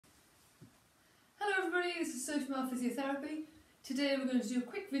this is Sophie from Physiotherapy. Today we're going to do a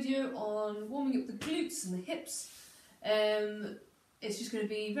quick video on warming up the glutes and the hips. It's just going to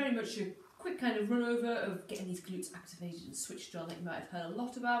be very much a quick kind of run over of getting these glutes activated and switched on that you might have heard a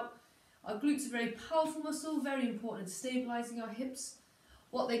lot about. Our glutes are a very powerful muscle, very important in stabilising our hips.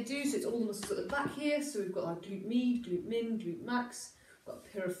 What they do, so it's all the muscles at the back here, so we've got our glute med, glute min, glute max, we've got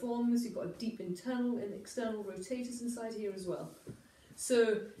piriformis, you've got a deep internal and external rotators inside here as well.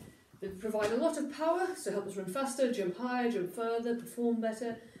 So they provide a lot of power, so help us run faster, jump higher, jump further, perform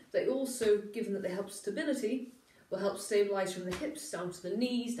better. They also, given that they help stability, will help stabilise from the hips down to the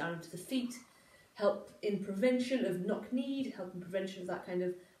knees, down to the feet, help in prevention of knock-kneed, help in prevention of that kind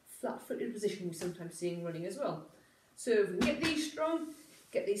of flat-footed position we sometimes see in running as well. So if we can get these strong,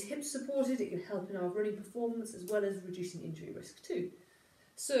 get these hips supported, it can help in our running performance as well as reducing injury risk too.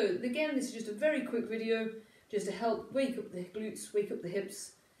 So again, this is just a very quick video just to help wake up the glutes, wake up the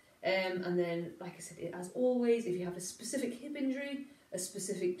hips. And then, like I said, as always, if you have a specific hip injury, a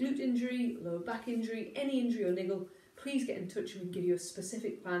specific glute injury, lower back injury, any injury or niggle, please get in touch and we can give you a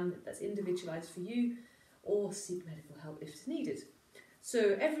specific plan that's individualised for you, or seek medical help if it's needed.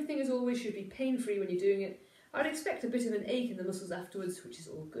 So everything, as always, should be pain-free when you're doing it. I'd expect a bit of an ache in the muscles afterwards, which is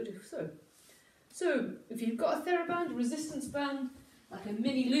all good if so. So if you've got a TheraBand, a resistance band, like a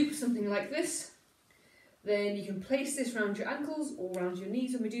mini loop, something like this, then you can place this around your ankles or around your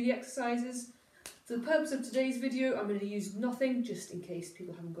knees when we do the exercises. For the purpose of today's video, I'm going to use nothing, just in case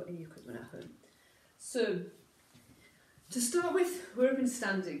people haven't got any equipment at home. So, to start with, we're up in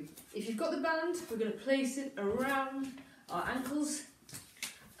standing. If you've got the band, we're going to place it around our ankles,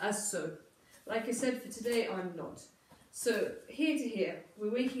 as so. Like I said, for today, I'm not. So, here to here,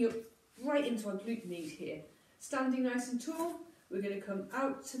 we're waking up right into our glute med here. Standing nice and tall, we're going to come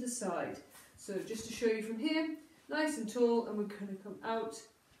out to the side. So just to show you from here, nice and tall, and we're going to come out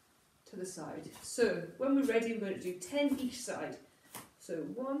to the side. So when we're ready, we're going to do 10 each side. So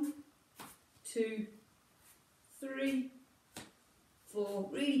 1, 2, 3, 4,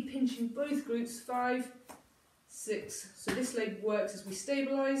 really pinching both glutes, 5, 6. So this leg works as we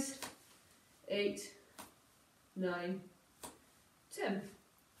stabilise, 8, 9, 10.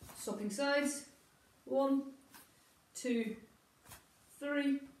 Swapping sides, 1, 2,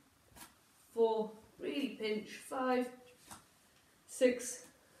 3, 4, really pinch, 5, 6,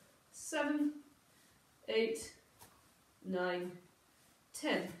 7, 8, 9,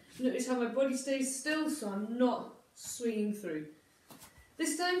 10. Notice how my body stays still, so I'm not swinging through.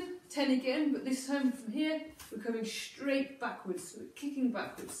 This time, 10 again, but this time from here, we're coming straight backwards, so we're kicking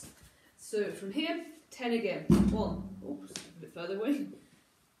backwards. So from here, 10 again. 1, oops, a bit further away.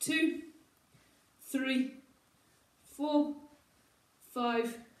 2, 3, 4,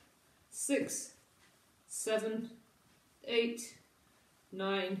 5, 6, 7, 8,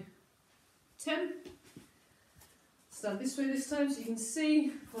 9, 10. Stand this way this time so you can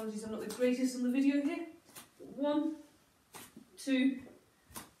see. Apologies, I'm not the greatest on the video here. 1, 2,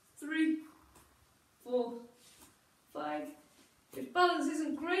 3, 4, 5. If balance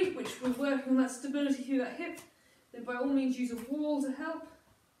isn't great, which we're working on that stability through that hip, then by all means use a wall to help.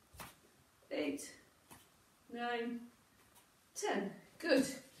 8, 9, 10. Good.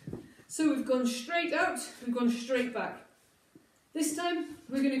 So we've gone straight out, we've gone straight back. This time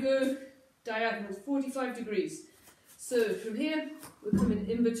we're going to go diagonal, 45 degrees. So from here, we're coming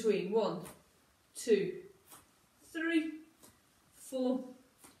in between. 1, 2, 3, 4,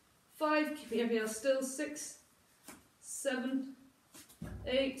 5, keeping everything else still. 6, 7,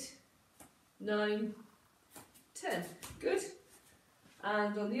 8, 9, 10. Good.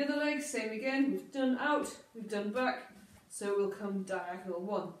 And on the other leg, same again. We've done out, we've done back. So we'll come diagonal.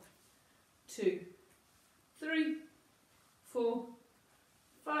 1, 2, 3, 4,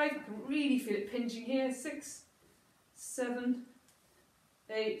 5. I can really feel it pinching here. 6, 7,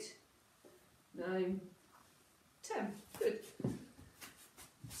 8, 9, 10. Good.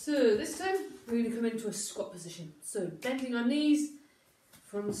 So this time we're going to come into a squat position. So bending our knees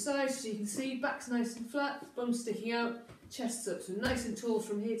from the side so you can see, back's nice and flat, bum sticking out, chest's up. So nice and tall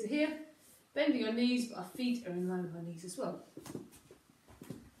from here to here. Bending our knees, but our feet are in line with our knees as well.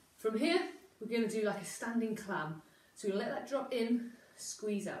 From here, we're going to do like a standing clam. So we'll let that drop in,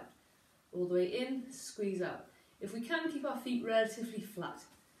 squeeze out. All the way in, squeeze out. If we can, keep our feet relatively flat.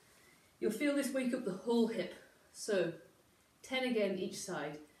 You'll feel this wake up the whole hip. So 10 again each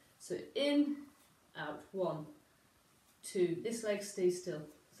side. So in, out. 1, 2, this leg stays still.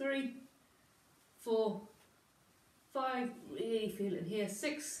 3, 4, 5, really feel it in here.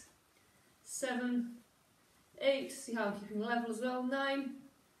 6, 7, 8, see how I'm keeping level as well. 9,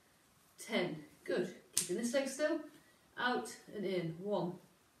 10. Good. Keeping this leg still. Out and in. 1,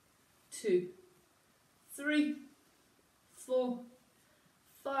 2, 3, 4,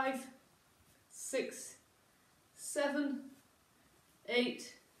 5, 6, 7,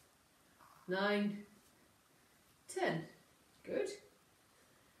 8, 9, 10. Good.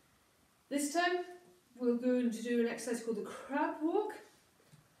 This time we're going to do an exercise called the crab walk.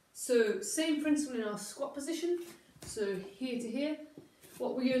 So same principle in our squat position. So here to here.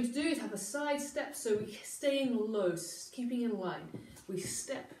 What we're going to do is have a side step, so we stay in low, keeping in line. We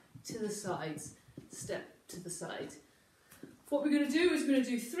step to the sides, step to the side. What we're going to do is we're going to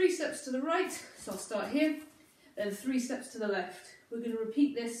do 3 steps to the right, so I'll start here, then 3 steps to the left. We're going to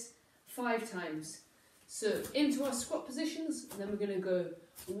repeat this 5 times. So into our squat positions, and then we're going to go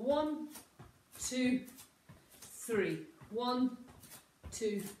 1, 2, 3. 1,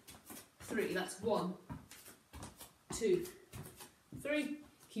 2, 3. That's 1, 2, 3.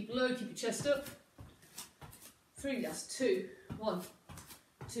 Keep low, keep your chest up. 3, that's 2. 1,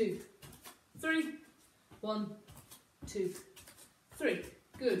 2, 3. 1, 2, 3.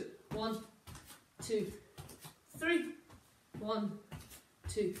 Good. 1, 2, 3. 1,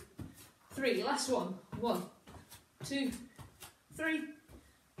 2, 3. Last one. 1, 2, 3.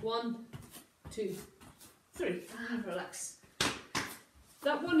 1, 2, 3. And relax.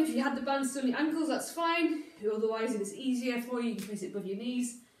 That one, if you had the band still on your ankles, that's fine. Otherwise, if it's easier for you, you can place it above your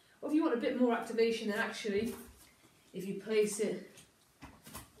knees. Or if you want a bit more activation, then actually, if you place it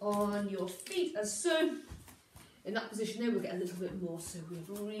on your feet as so, in that position there, we'll get a little bit more. So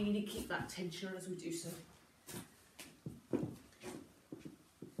we'll really keep that tension on as we do so.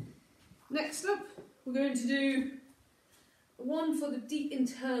 Next up, we're going to do one for the deep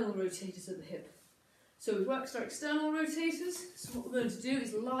internal rotators of the hip. So we've worked our external rotators, so what we're going to do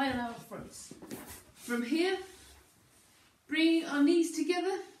is lie on our fronts. From here, bring our knees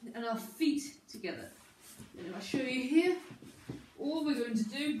together and our feet together. And if I show you here, all we're going to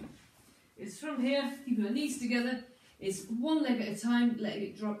do is from here, keeping our knees together, is one leg at a time, letting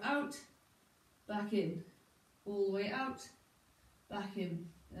it drop out, back in, all the way out, back in,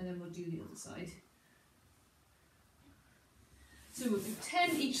 and then we'll do the other side. So we'll do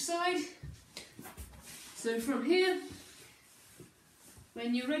 10 each side. So from here,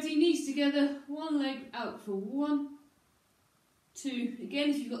 when you're ready, knees together, one leg out for 1, 2, again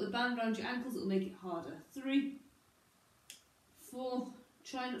if you've got the band around your ankles it'll make it harder, 3, 4,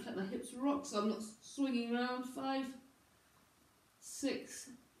 try not to let my hips rock so I'm not swinging around, 5, 6,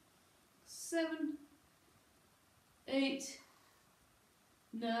 7, 8,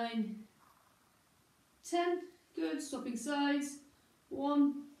 9, 10, good, stopping sides,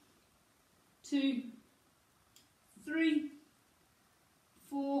 1, 2, 3,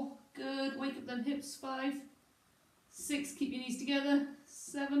 4, good, wake up them hips, 5, 6, keep your knees together,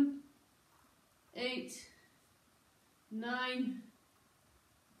 7, 8, 9,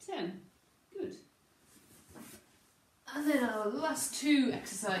 10, good. And then our last 2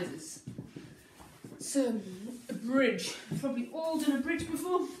 exercises. So, a bridge, you've probably all done a bridge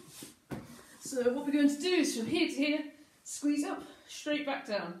before. So what we're going to do is from here to here, squeeze up, straight back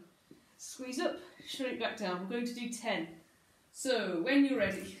down. Squeeze up, straight back down. We're going to do 10. So when you're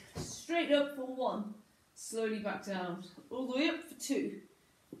ready, straight up for 1, slowly back down. All the way up for 2,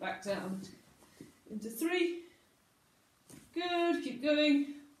 back down. Into 3, good, keep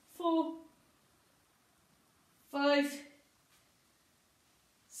going. 4, 5,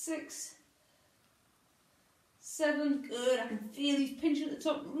 6, 7, good, I can feel these pinching at the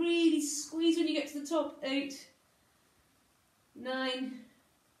top, really squeeze when you get to the top. 8, 9,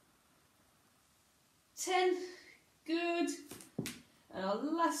 10, good. And our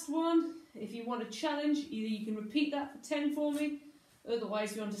last one, if you want a challenge, either you can repeat that for 10 for me,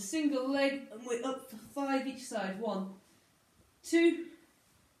 otherwise we're on to single leg and we're up for 5 each side. 1, 2,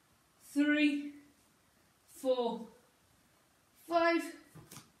 3, 4, 5,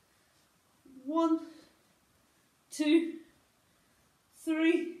 1, 2,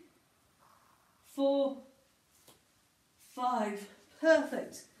 3, 4, 5.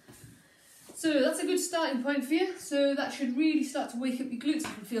 Perfect. So that's a good starting point for you. So that should really start to wake up your glutes.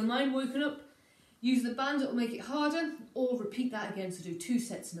 You can feel mine woken up. Use the band, it'll make it harder, or repeat that again. So do 2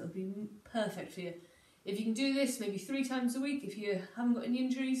 sets and it'll be perfect for you. If you can do this maybe 3 times a week if you haven't got any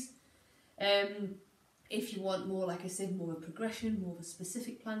injuries. If you want more, like I said, more of a progression, more of a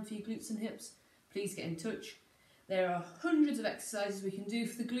specific plan for your glutes and hips, please get in touch. There are hundreds of exercises we can do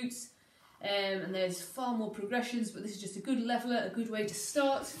for the glutes, and there's far more progressions, but this is just a good leveler, a good way to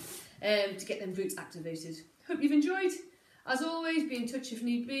start to get them glutes activated. Hope you've enjoyed. As always, be in touch if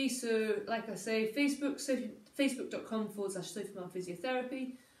need be. So, like I say,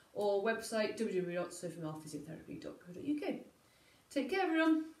 facebook.com/SophieMarPhysiotherapy or website www.sophiemarphysiotherapy.co.uk. Take care,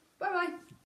 everyone. Bye bye.